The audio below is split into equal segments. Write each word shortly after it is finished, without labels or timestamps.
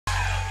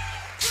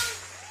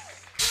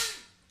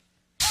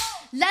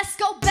Let's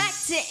go back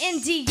to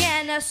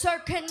Indiana,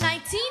 circa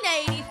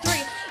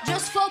 1983.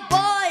 Just four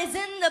boys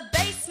in the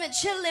basement,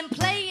 chillin',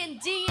 playing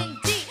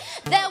D&D.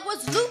 There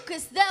was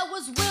Lucas, there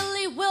was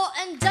Willie, Will,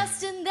 and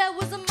Dustin, there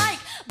was a Mike.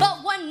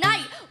 But one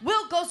night,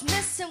 Will goes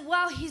missing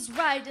while he's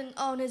riding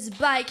on his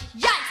bike.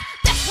 Yikes!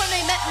 That's when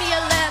they met me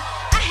alive.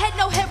 I had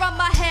no hair on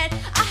my head,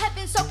 I had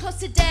been so close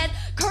to dead.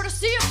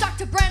 Courtesy of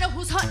Dr. Branner,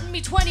 who's hunting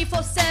me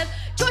 24/7.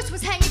 Joyce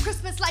was hanging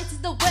Christmas lights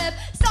in the web.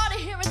 Started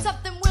hearing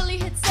something Willie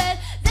had said.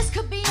 This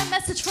could be a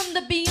message from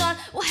the beyond.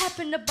 What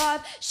happened to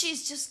Barb?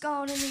 She's just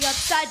gone in the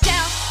upside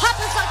down.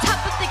 Hopper's on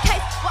top of the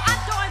case, well, I'm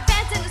throwing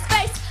fans into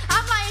space.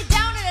 I'm lying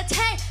down in a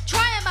tank,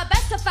 trying my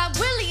best to find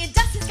Willie, and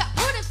Dustin's got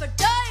pudding for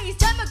days.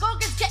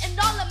 Demogorgon's getting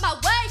all in my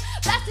way,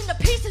 blasting to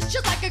pieces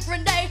just like a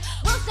grenade.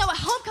 Will's now at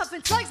home,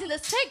 cuffing slugs in the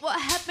sink. What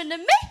happened to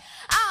me?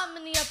 I'm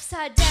in the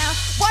upside down.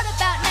 What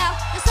about now?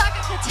 The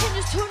saga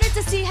continues. Tune in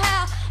to see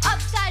how.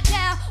 Upside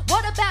down.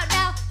 What about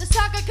now? The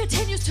saga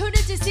continues. Tune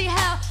in to see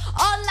how.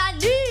 All I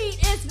need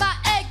is my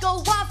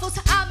Eggo waffles.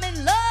 I'm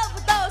in love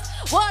with those.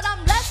 What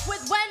I'm left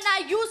with when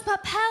I use my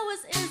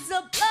powers is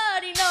a